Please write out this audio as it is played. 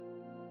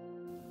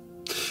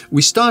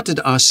We started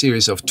our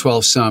series of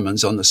 12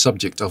 sermons on the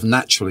subject of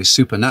naturally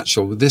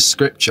supernatural with this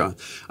scripture,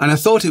 and I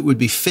thought it would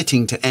be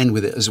fitting to end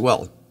with it as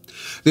well.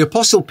 The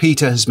Apostle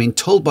Peter has been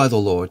told by the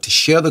Lord to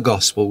share the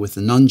gospel with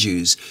the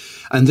non-Jews,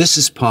 and this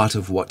is part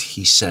of what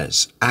he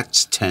says.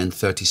 Acts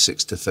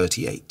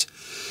 10:36-38.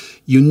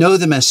 You know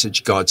the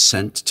message God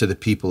sent to the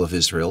people of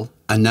Israel,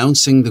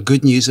 announcing the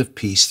good news of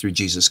peace through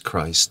Jesus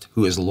Christ,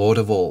 who is Lord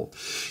of all.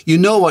 You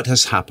know what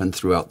has happened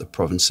throughout the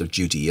province of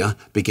Judea,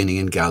 beginning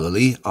in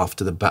Galilee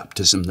after the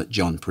baptism that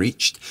John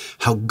preached,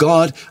 how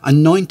God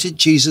anointed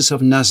Jesus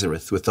of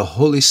Nazareth with the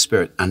Holy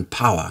Spirit and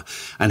power,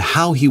 and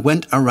how he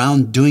went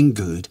around doing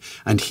good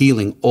and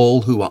healing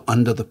all who were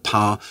under the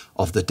power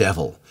of the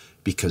devil,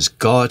 because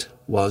God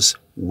was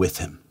with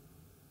him.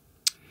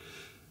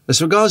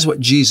 As regards what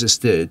Jesus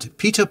did,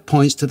 Peter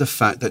points to the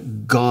fact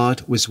that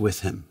God was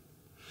with him.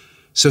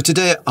 So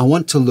today I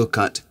want to look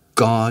at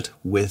God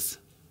with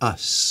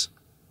us.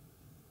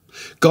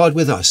 God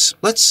with us.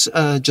 Let's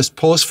just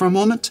pause for a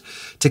moment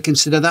to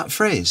consider that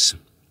phrase.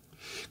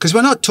 Because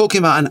we're not talking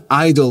about an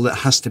idol that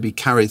has to be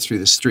carried through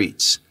the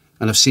streets,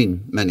 and I've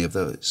seen many of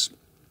those.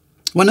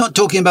 We're not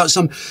talking about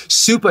some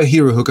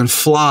superhero who can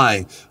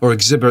fly or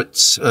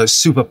exhibits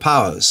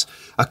superpowers,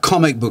 a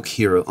comic book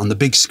hero on the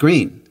big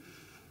screen.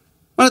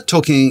 We're not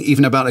talking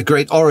even about a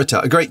great orator,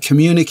 a great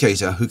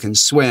communicator who can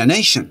sway a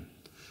nation.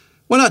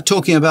 We're not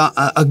talking about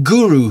a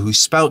guru who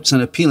spouts an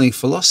appealing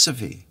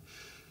philosophy.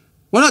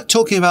 We're not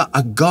talking about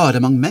a God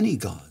among many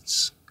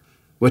gods.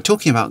 We're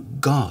talking about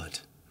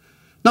God,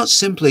 not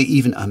simply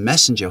even a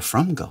messenger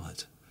from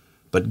God,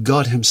 but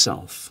God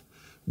himself,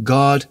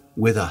 God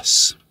with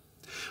us.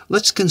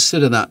 Let's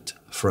consider that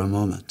for a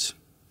moment.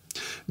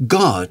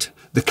 God,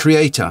 the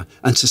creator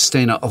and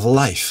sustainer of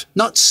life,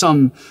 not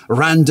some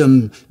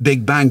random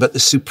Big Bang, but the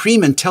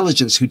supreme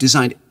intelligence who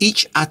designed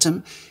each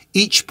atom,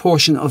 each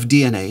portion of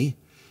DNA,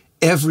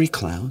 every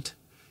cloud,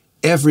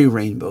 every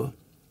rainbow,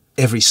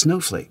 every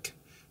snowflake,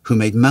 who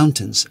made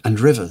mountains and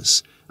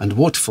rivers and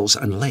waterfalls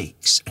and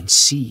lakes and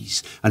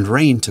seas and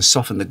rain to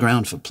soften the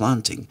ground for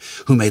planting,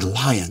 who made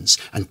lions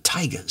and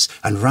tigers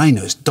and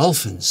rhinos,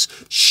 dolphins,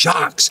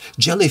 sharks,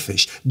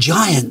 jellyfish,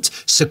 giant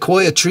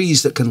sequoia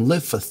trees that can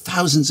live for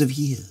thousands of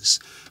years,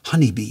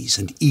 honeybees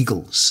and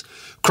eagles,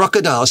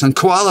 crocodiles and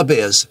koala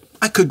bears.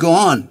 I could go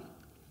on.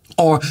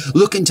 Or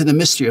look into the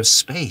mystery of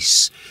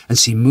space and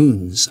see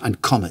moons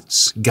and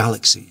comets,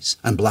 galaxies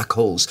and black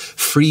holes,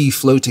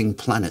 free-floating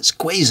planets,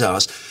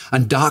 quasars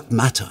and dark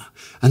matter.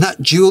 And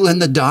that jewel in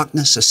the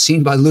darkness, as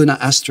seen by lunar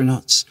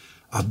astronauts,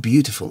 our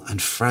beautiful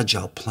and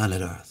fragile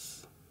planet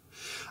Earth.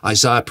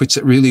 Isaiah puts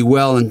it really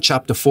well in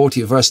chapter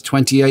 40, verse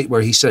 28,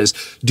 where he says,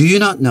 "Do you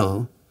not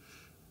know?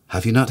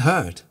 Have you not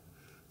heard?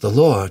 The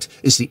Lord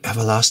is the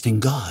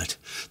everlasting God,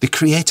 the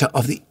creator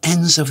of the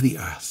ends of the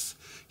earth.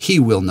 He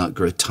will not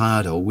grow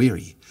tired or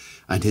weary,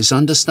 and his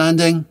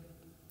understanding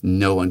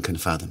no one can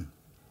fathom."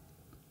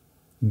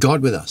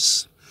 God with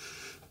us,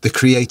 the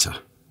creator.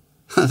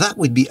 That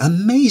would be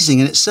amazing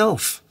in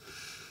itself.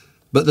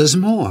 But there's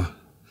more.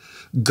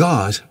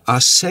 God,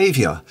 our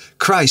Savior,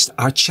 Christ,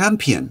 our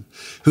champion,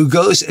 who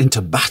goes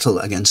into battle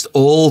against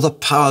all the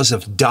powers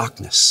of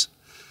darkness,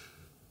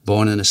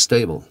 born in a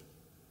stable,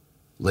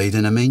 laid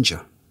in a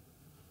manger,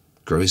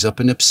 grows up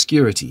in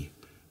obscurity,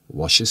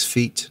 washes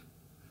feet,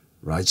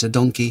 rides a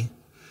donkey,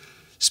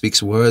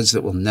 speaks words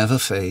that will never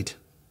fade,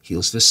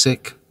 heals the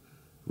sick,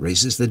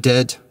 raises the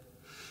dead,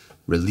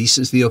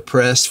 releases the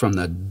oppressed from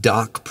the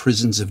dark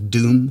prisons of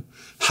doom,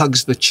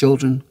 hugs the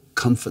children,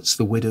 comforts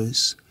the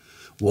widows,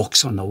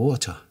 walks on the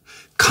water,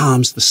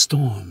 calms the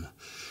storm,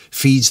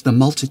 feeds the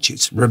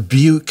multitudes,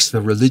 rebukes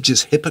the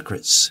religious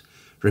hypocrites,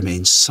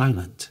 remains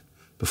silent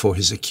before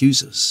his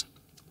accusers,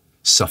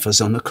 suffers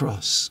on the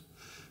cross,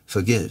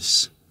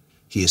 forgives.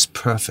 He is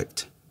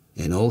perfect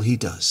in all he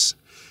does.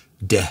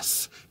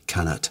 Death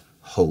cannot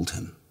hold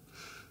him.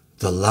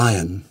 The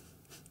Lion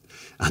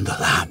and the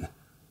Lamb.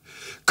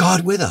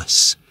 God with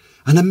us.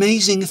 An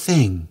amazing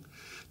thing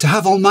to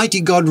have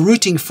Almighty God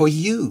rooting for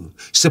you,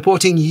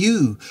 supporting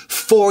you,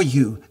 for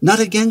you, not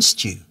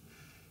against you.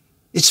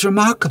 It's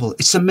remarkable.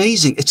 It's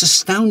amazing. It's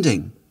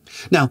astounding.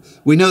 Now,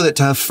 we know that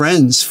to have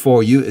friends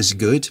for you is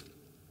good.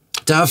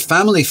 To have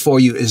family for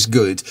you is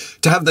good.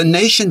 To have the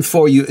nation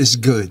for you is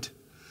good.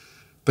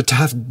 But to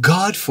have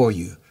God for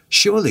you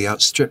surely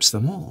outstrips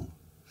them all.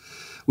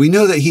 We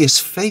know that he is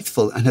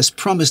faithful and has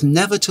promised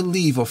never to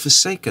leave or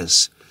forsake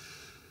us.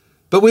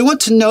 But we want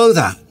to know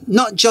that,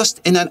 not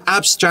just in an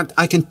abstract,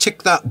 I can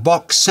tick that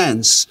box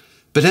sense,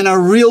 but in a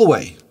real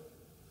way.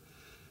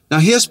 Now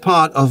here's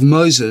part of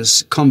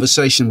Moses'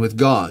 conversation with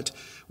God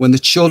when the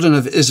children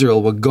of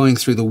Israel were going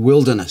through the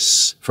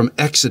wilderness from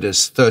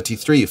Exodus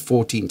 33,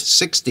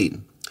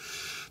 14-16.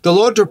 The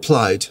Lord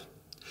replied,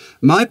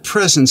 "My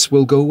presence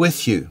will go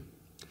with you,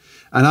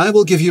 and I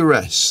will give you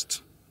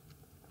rest."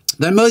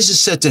 Then Moses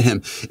said to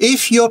him,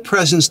 "If your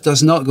presence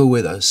does not go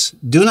with us,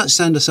 do not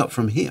send us up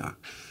from here.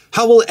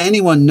 How will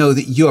anyone know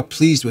that you are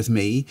pleased with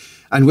me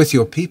and with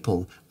your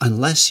people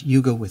unless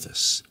you go with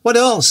us? What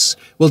else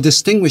will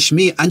distinguish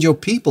me and your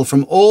people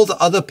from all the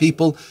other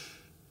people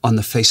on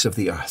the face of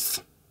the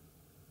earth?"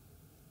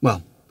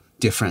 Well,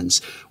 dear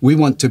friends, we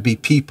want to be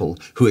people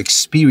who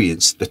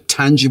experience the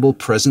tangible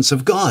presence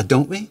of God,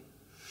 don't we?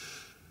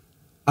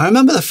 I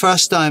remember the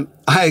first time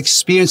I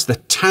experienced the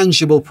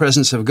tangible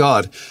presence of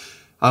God.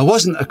 I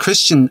wasn't a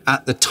Christian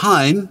at the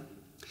time.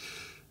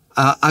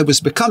 I was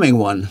becoming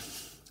one.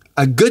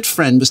 A good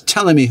friend was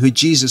telling me who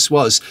Jesus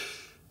was,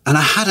 and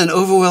I had an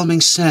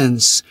overwhelming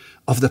sense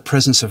of the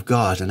presence of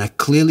God, and I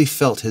clearly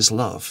felt his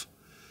love.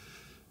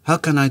 How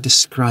can I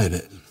describe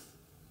it?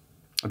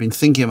 I've been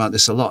thinking about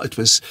this a lot. It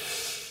was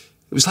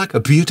like a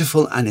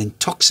beautiful and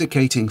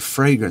intoxicating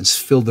fragrance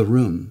filled the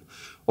room,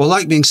 or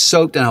like being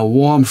soaked in a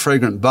warm,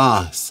 fragrant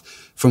bath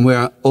from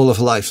where all of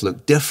life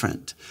looked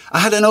different. I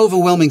had an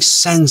overwhelming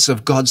sense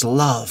of God's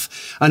love,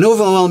 an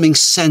overwhelming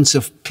sense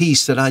of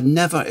peace that I'd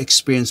never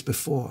experienced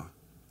before.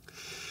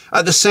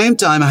 At the same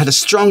time, I had a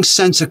strong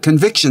sense of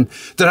conviction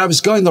that I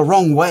was going the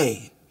wrong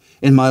way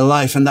in my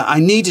life and that I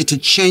needed to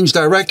change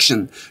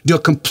direction, do a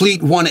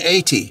complete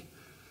 180.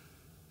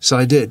 So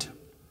I did.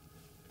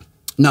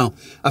 Now,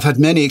 I've had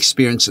many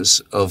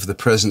experiences of the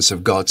presence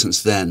of God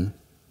since then.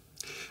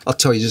 I'll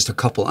tell you just a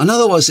couple.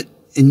 Another was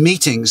in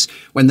meetings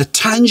when the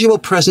tangible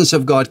presence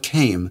of God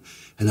came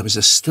and there was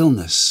a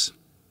stillness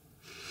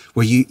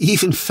where you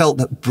even felt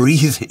that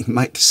breathing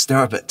might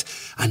disturb it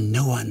and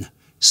no one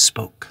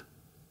spoke.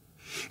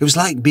 It was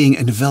like being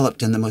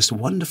enveloped in the most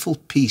wonderful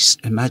peace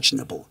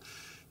imaginable,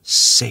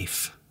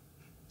 safe,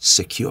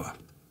 secure.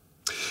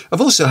 I've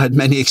also had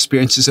many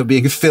experiences of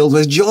being filled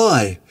with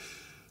joy.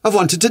 I've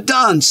wanted to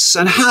dance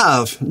and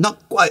have,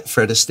 not quite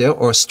Fred Astaire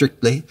or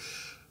Strictly,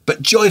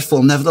 but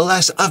joyful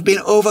nevertheless. I've been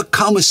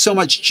overcome with so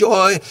much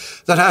joy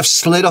that I've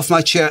slid off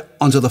my chair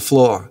onto the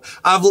floor.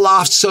 I've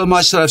laughed so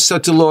much that I've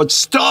said to the Lord,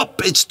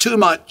 stop, it's too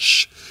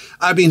much.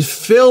 I've been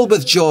filled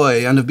with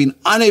joy and have been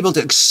unable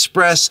to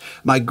express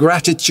my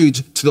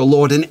gratitude to the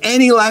Lord in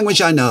any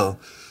language I know.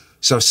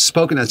 So I've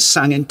spoken and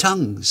sang in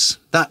tongues,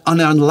 that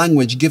unearned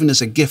language given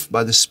as a gift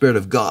by the Spirit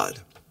of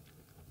God.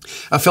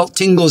 I felt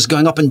tingles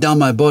going up and down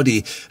my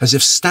body as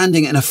if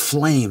standing in a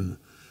flame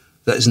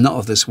that is not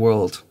of this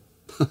world.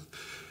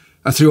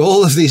 And through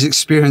all of these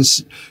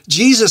experiences,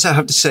 Jesus, I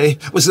have to say,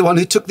 was the one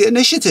who took the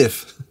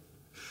initiative.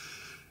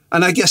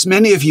 And I guess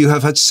many of you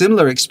have had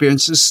similar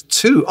experiences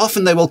too.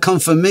 Often they will come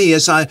from me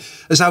as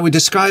I would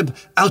describe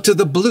out of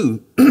the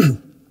blue.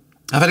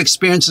 I've had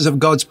experiences of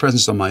God's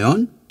presence on my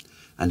own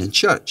and in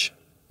church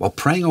while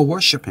praying or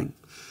worshiping.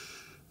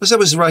 As I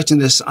was writing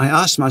this, I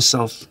asked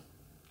myself,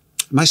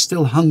 am I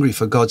still hungry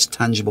for God's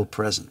tangible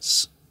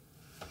presence?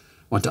 I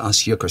want to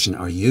ask you a question.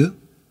 Are you?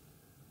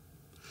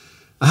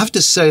 I have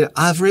to say,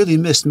 I've really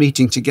missed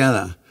meeting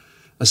together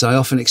as I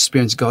often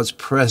experience God's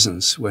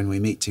presence when we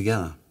meet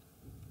together.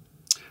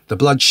 The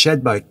blood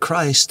shed by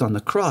Christ on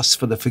the cross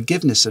for the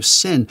forgiveness of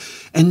sin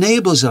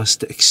enables us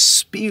to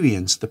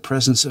experience the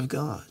presence of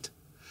God.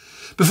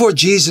 Before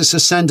Jesus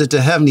ascended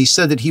to heaven, he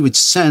said that he would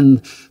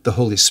send the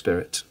Holy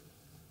Spirit.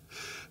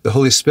 The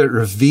Holy Spirit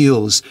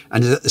reveals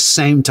and is at the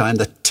same time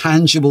the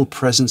tangible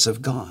presence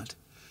of God.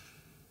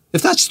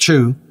 If that's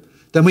true,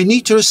 then we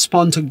need to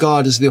respond to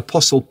God as the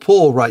Apostle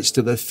Paul writes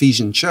to the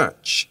Ephesian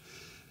church.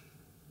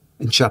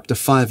 In chapter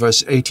 5,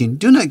 verse 18,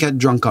 do not get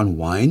drunk on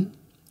wine,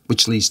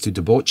 which leads to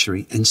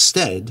debauchery.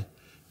 Instead,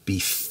 be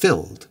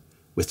filled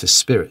with the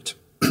Spirit.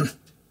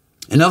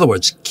 In other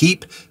words,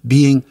 keep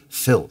being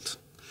filled.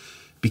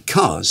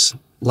 Because,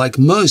 like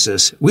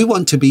Moses, we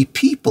want to be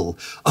people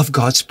of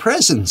God's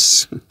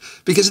presence.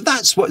 Because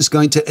that's what is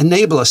going to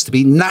enable us to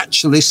be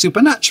naturally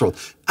supernatural.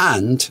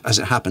 And, as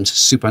it happens,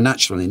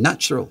 supernaturally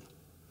natural.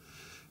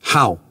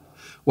 How?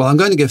 Well, I'm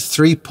going to give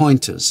 3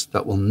 pointers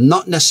that will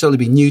not necessarily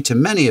be new to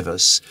many of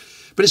us,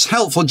 but it's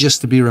helpful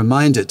just to be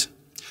reminded.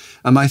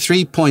 And my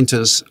 3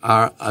 pointers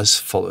are as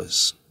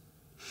follows: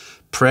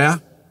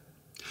 prayer,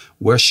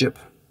 worship,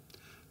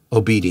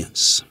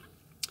 obedience.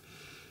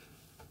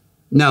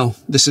 Now,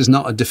 this is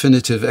not a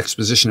definitive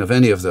exposition of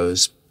any of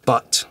those,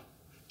 but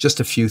just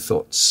a few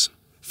thoughts.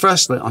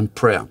 Firstly, on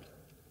prayer.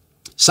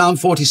 Psalm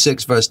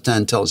 46, verse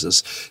 10 tells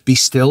us, be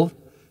still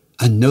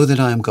and know that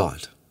I am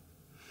God.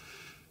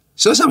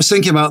 So as I was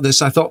thinking about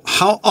this, I thought,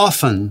 how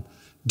often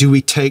do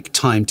we take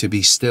time to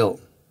be still?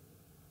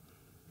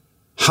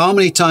 How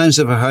many times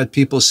have I heard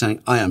people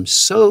saying, I am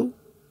so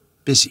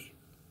busy.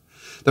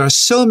 There are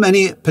so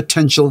many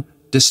potential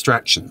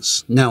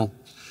distractions. Now,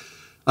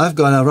 I've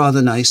got a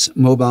rather nice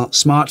mobile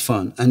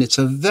smartphone, and it's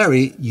a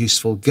very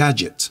useful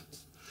gadget.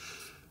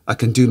 I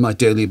can do my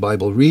daily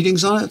Bible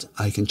readings on it.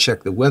 I can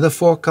check the weather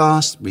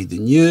forecast, read the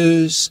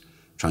news,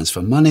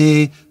 transfer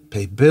money,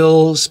 pay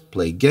bills,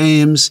 play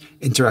games,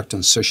 interact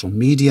on social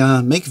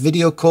media, make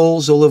video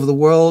calls all over the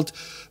world,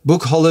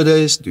 book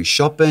holidays, do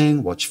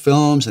shopping, watch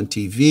films and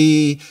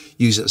TV,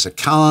 use it as a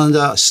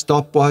calendar, a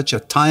stopwatch, a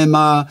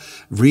timer,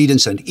 read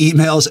and send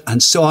emails,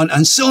 and so on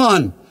and so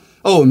on.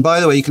 Oh, and by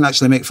the way, you can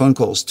actually make phone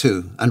calls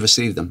too and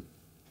receive them.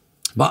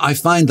 But I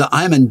find that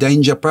I'm in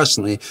danger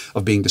personally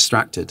of being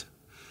distracted.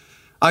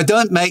 I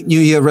don't make New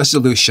Year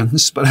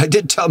resolutions, but I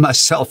did tell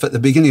myself at the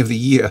beginning of the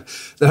year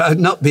that I would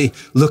not be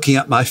looking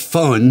at my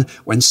phone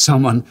when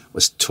someone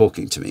was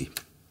talking to me.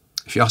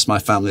 If you ask my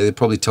family, they'd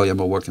probably tell you I'm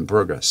a work in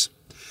progress.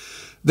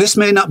 This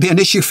may not be an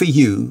issue for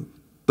you,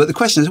 but the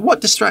question is,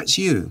 what distracts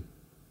you?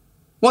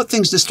 What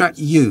things distract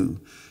you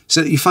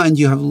so that you find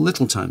you have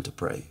little time to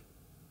pray?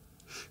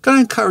 Can I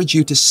encourage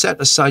you to set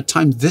aside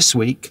time this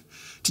week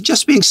to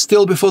just being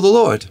still before the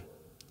Lord?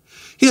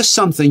 Here's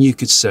something you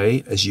could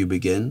say as you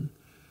begin.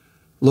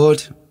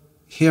 Lord,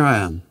 here I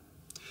am.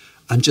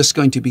 I'm just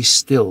going to be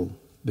still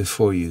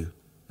before you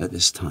at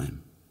this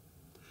time.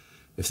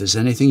 If there's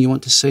anything you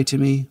want to say to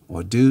me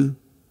or do,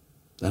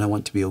 then I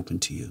want to be open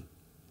to you.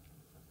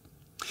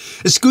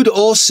 It's good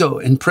also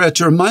in prayer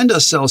to remind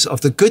ourselves of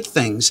the good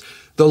things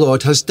the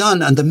Lord has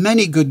done and the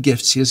many good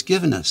gifts he has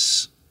given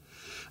us.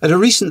 At a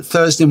recent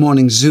Thursday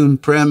morning Zoom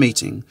prayer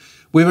meeting,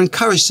 we were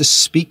encouraged to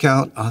speak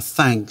out our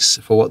thanks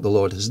for what the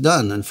Lord has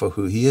done and for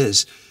who he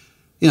is.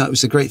 It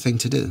was a great thing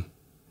to do.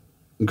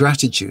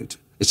 Gratitude,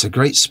 it's a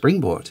great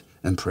springboard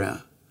in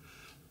prayer.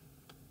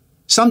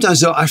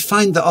 Sometimes, though, I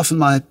find that often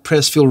my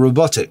prayers feel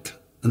robotic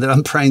and that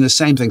I'm praying the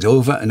same things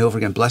over and over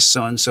again. Bless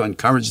so-and-so,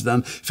 encourage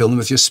them, fill them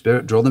with your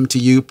Spirit, draw them to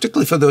you,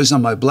 particularly for those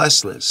on my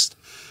blessed list.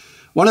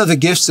 One of the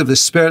gifts of the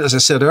Spirit, as I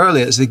said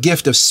earlier, is the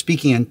gift of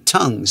speaking in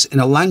tongues in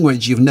a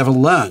language you've never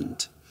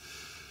learned.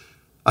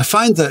 I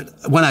find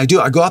that when I do,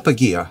 I go up a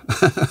gear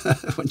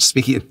when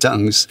speaking in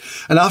tongues.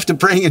 And after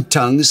praying in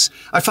tongues,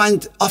 I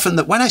find often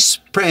that when I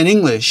pray in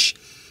English,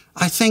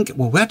 I think,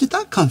 well, where did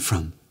that come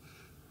from?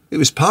 It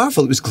was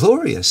powerful. It was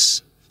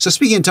glorious. So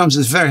speaking in tongues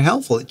is very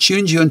helpful. It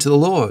tunes you into the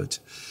Lord.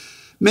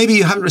 Maybe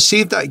you haven't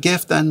received that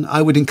gift, then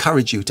I would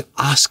encourage you to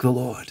ask the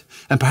Lord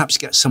and perhaps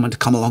get someone to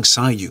come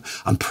alongside you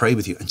and pray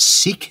with you and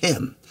seek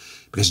him.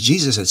 Because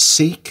Jesus said,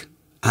 seek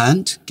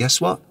and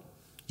guess what?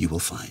 You will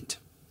find.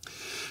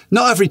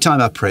 Not every time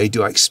I pray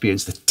do I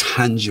experience the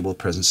tangible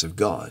presence of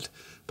God,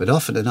 but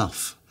often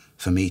enough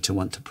for me to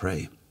want to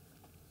pray.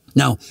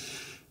 Now,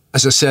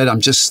 as I said,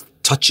 I'm just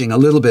touching a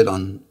little bit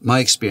on my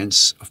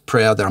experience of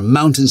prayer. There are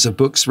mountains of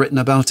books written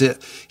about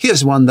it.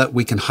 Here's one that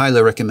we can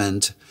highly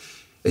recommend.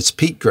 It's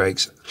Pete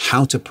Greig's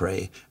How to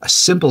Pray, a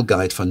simple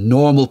guide for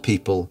normal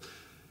people,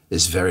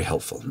 is very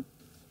helpful.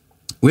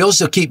 We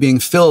also keep being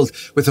filled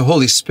with the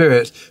Holy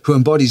Spirit who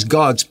embodies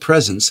God's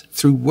presence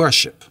through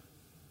worship.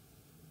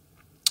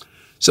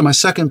 So my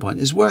second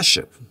point is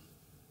worship.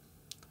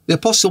 The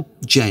Apostle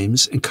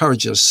James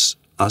encourages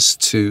us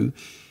to,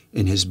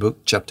 in his book,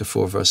 chapter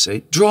 4, verse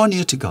 8, draw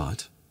near to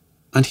God,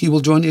 and he will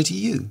draw near to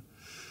you.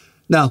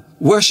 Now,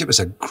 worship is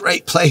a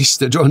great place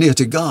to draw near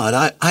to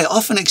God. I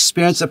often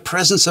experience the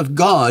presence of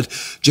God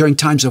during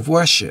times of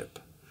worship,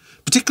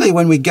 particularly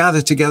when we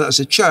gather together as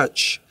a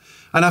church.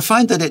 And I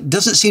find that it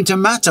doesn't seem to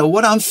matter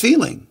what I'm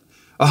feeling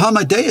or how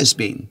my day has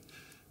been,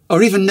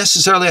 or even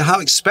necessarily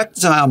how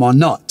expectant I am or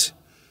not.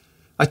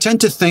 I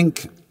tend to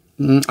think,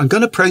 I'm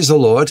going to praise the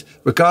Lord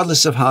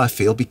regardless of how I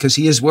feel because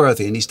he is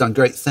worthy and he's done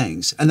great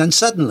things. And then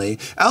suddenly,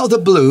 out of the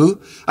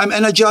blue, I'm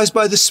energized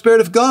by the Spirit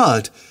of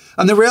God.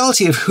 And the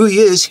reality of who he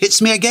is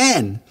hits me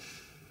again.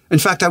 In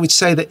fact, I would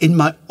say that in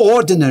my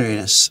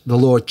ordinariness, the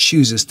Lord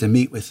chooses to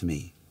meet with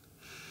me.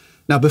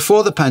 Now,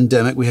 before the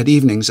pandemic, we had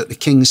evenings at the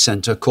King's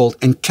Centre called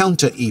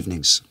Encounter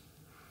Evenings.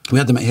 We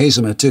had them at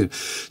Hazelmere too.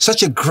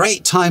 Such a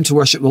great time to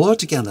worship the Lord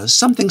together.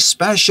 Something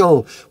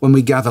special when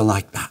we gather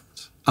like that.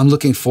 I'm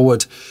looking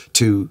forward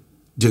to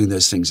doing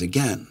those things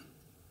again.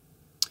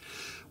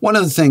 One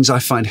of the things I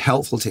find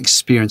helpful to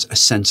experience a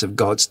sense of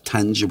God's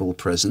tangible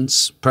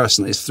presence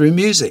personally is through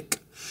music.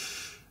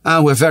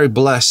 We're very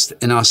blessed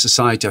in our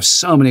society to have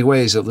so many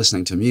ways of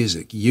listening to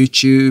music.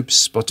 YouTube,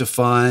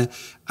 Spotify,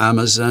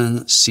 Amazon,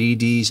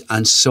 CDs,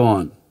 and so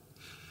on.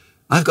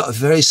 I've got a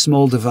very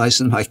small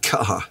device in my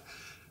car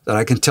that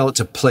I can tell it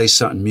to play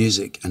certain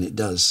music, and it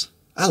does.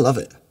 I love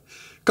it.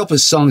 A couple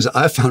of songs that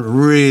I found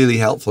really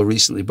helpful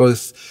recently,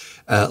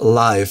 both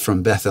live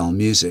from Bethel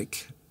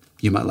Music.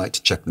 You might like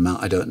to check them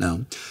out, I don't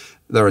know.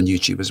 They're on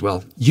YouTube as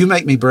well. You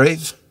Make Me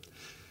Brave,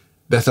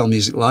 Bethel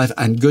Music Live,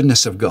 and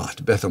Goodness of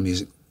God, Bethel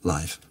Music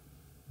Live.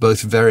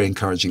 Both very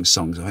encouraging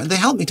songs. And they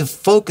help me to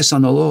focus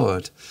on the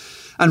Lord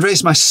and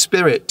raise my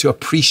spirit to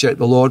appreciate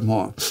the Lord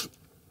more.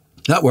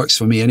 That works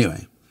for me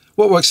anyway.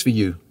 What works for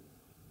you?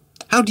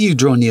 How do you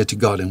draw near to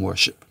God in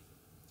worship?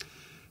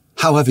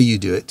 However you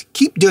do it,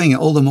 keep doing it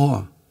all the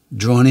more.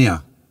 Draw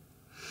near.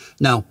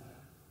 Now,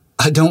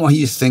 I don't want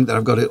you to think that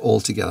I've got it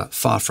all together.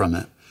 Far from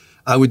it.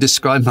 I would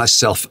describe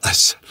myself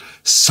as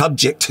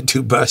subject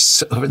to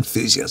bursts of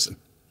enthusiasm.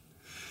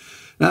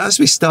 Now, as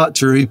we start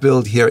to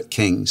rebuild here at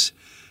King's,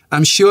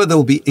 I'm sure there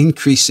will be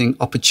increasing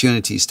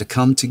opportunities to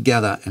come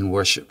together and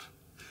worship.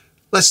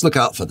 Let's look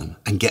out for them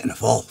and get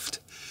involved.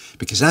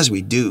 Because as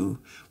we do,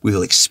 we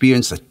will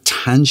experience the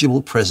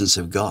tangible presence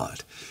of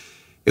God.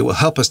 It will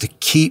help us to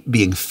keep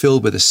being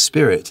filled with the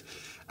Spirit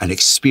and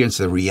experience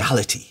the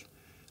reality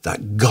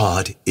that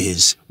God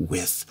is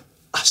with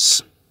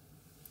us.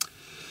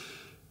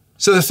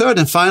 So the third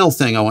and final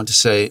thing I want to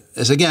say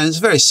is, again, it's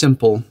very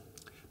simple,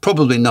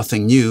 probably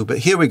nothing new, but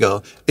here we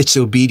go. It's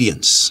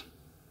obedience.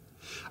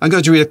 I'm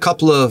going to read a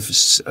couple of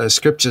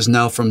scriptures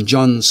now from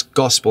John's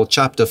Gospel,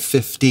 chapter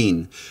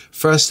 15.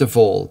 First of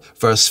all,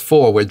 verse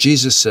 4, where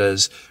Jesus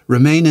says,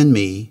 "Remain in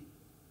me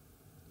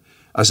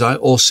as I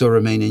also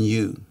remain in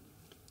you.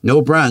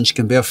 No branch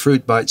can bear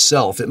fruit by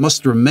itself. It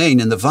must remain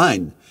in the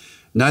vine.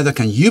 Neither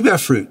can you bear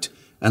fruit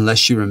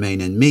unless you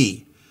remain in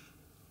me.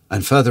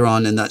 And further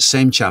on in that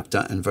same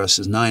chapter, in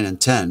verses 9 and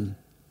 10,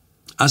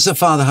 as the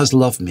Father has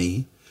loved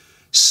me,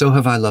 so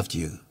have I loved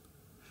you.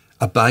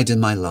 Abide in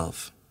my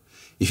love.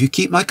 If you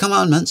keep my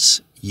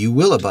commandments, you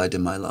will abide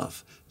in my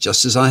love,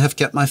 just as I have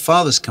kept my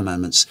Father's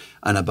commandments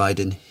and abide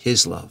in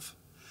his love.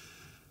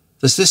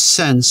 There's this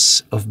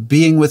sense of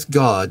being with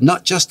God,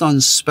 not just on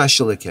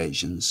special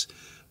occasions,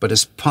 but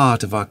as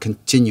part of our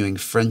continuing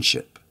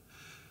friendship.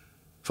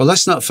 For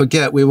let's not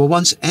forget, we were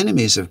once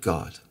enemies of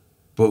God,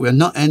 but we're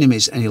not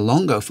enemies any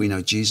longer if we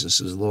know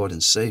Jesus as Lord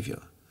and Savior.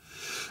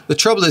 The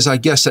trouble is, I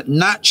guess, that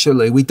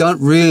naturally we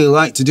don't really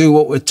like to do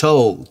what we're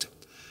told.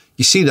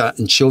 You see that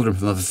in children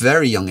from a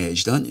very young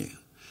age, don't you?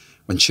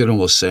 When children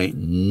will say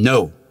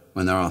no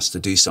when they're asked to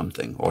do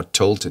something or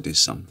told to do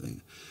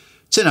something.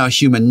 It's in our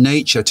human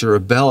nature to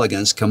rebel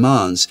against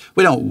commands.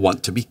 We don't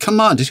want to be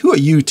commanded. Who are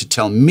you to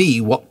tell me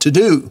what to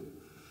do?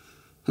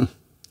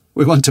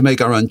 We want to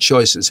make our own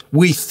choices.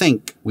 We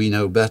think we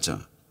know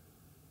better.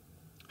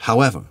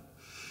 However,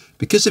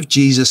 because of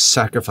Jesus'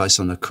 sacrifice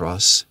on the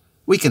cross,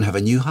 we can have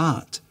a new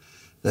heart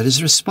that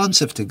is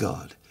responsive to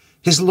God.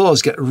 His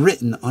laws get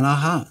written on our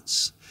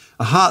hearts,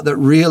 a heart that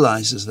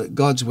realizes that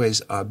God's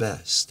ways are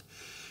best.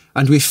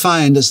 And we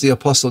find, as the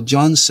Apostle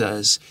John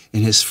says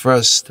in his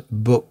first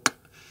book,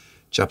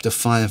 chapter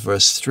 5,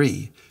 verse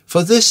 3,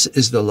 for this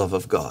is the love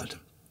of God,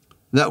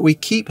 that we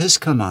keep his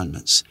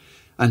commandments,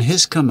 and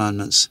his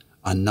commandments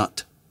are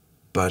not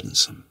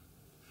burdensome.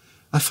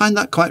 I find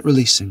that quite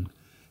releasing.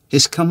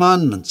 His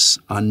commandments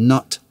are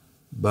not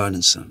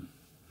burdensome.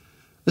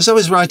 As I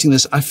was writing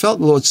this, I felt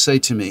the Lord say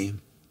to me,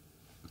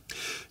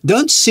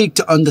 don't seek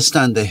to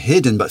understand the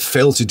hidden, but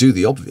fail to do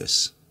the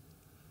obvious.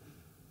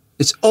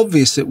 It's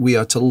obvious that we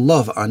are to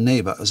love our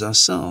neighbor as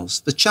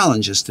ourselves. The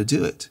challenge is to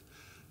do it.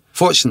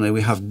 Fortunately,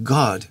 we have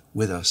God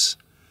with us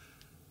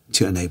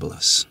to enable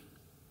us.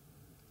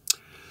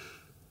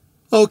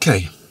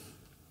 Okay,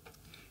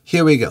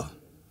 here we go.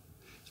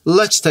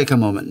 Let's take a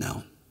moment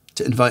now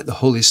to invite the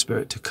Holy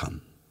Spirit to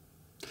come.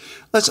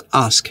 Let's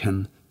ask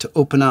him to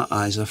open our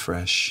eyes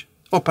afresh,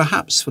 or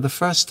perhaps for the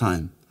first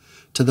time,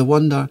 to the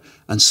wonder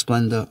and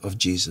splendor of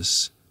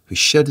Jesus, who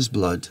shed his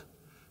blood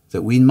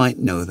that we might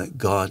know that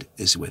God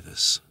is with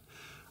us.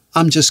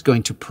 I'm just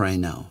going to pray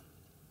now.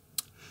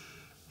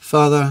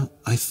 Father,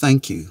 I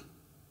thank you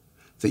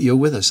that you're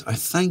with us. I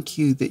thank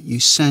you that you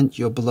sent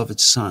your beloved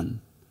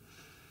Son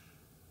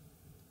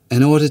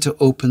in order to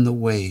open the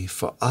way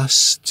for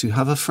us to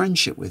have a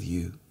friendship with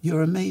you.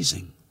 You're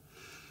amazing.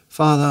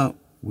 Father,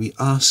 we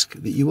ask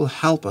that you will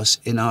help us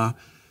in our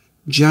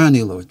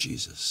journey, Lord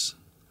Jesus,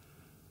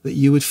 that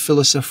you would fill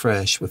us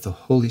afresh with the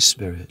Holy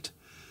Spirit,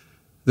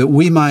 that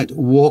we might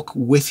walk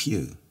with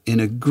you, in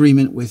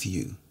agreement with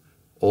you,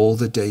 all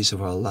the days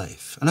of our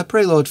life. And I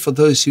pray, Lord, for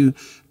those who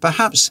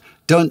perhaps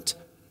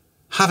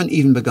haven't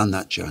even begun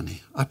that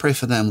journey. I pray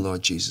for them,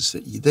 Lord Jesus,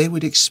 that they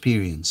would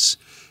experience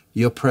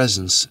your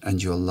presence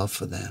and your love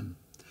for them.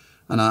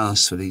 And I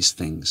ask for these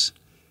things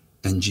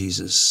in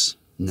Jesus'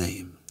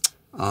 name.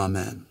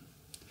 Amen.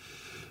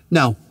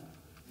 Now,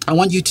 I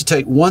want you to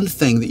take one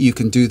thing that you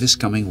can do this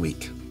coming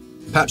week.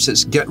 Perhaps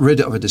it's get rid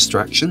of a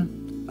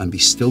distraction and be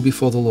still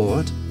before the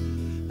Lord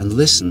and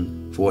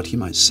listen for what he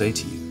might say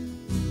to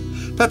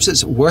you. Perhaps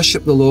it's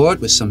worship the Lord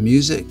with some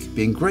music,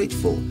 being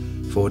grateful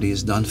for what he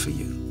has done for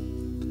you.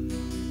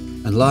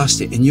 And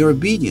lastly, in your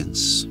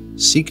obedience,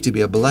 seek to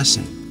be a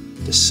blessing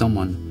to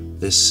someone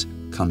this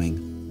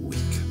coming